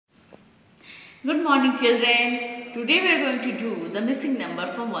Good morning children. Today we are going to do the missing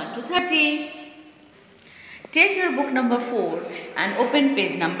number from 1 to 30. Take your book number 4 and open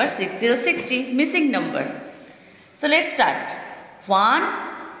page number 6060, missing number. So let's start. 1,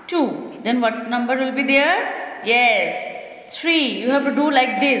 2. Then what number will be there? Yes, 3. You have to do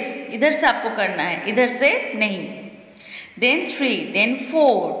like this. इधर से आपको करना है, इधर से नहीं. Then 3, then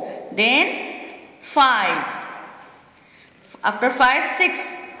 4, then 5. After 5, 6.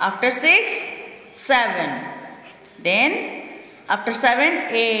 After 6, 7. Then after 7,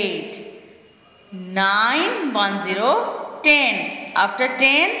 8. 9, 1, 0, 10. After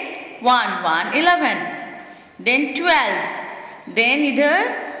 10, 1, 1, 11. Then 12. Then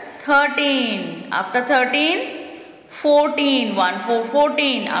either 13. After 13, 14. 1, 4,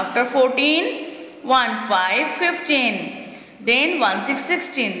 14. After 14, 1, 5, 15. Then 1, 6,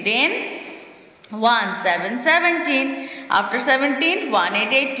 16. Then 1, 7, 17. After 17, 1,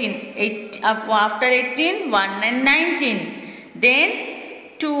 8, 18. After 18, 1, 9, 19. Then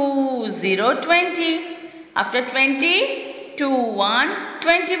 2, 0, 20. After 20, 2, 1,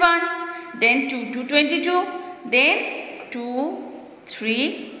 21. Then 2, 2, 22. Then 2,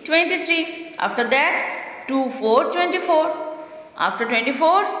 3, 23. After that, 2, 4, 24. After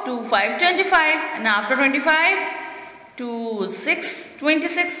 24, 2, 5, 25. And after 25, 2, 6,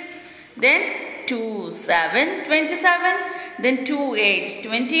 26. Then 2, 7, 27. Then 2, 8,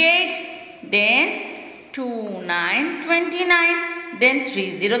 28. Then 2, 9, 29. Then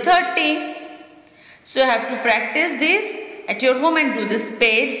 3, 0, 30. So you have to practice this at your home and do this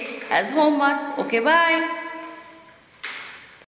page as homework. Okay, bye.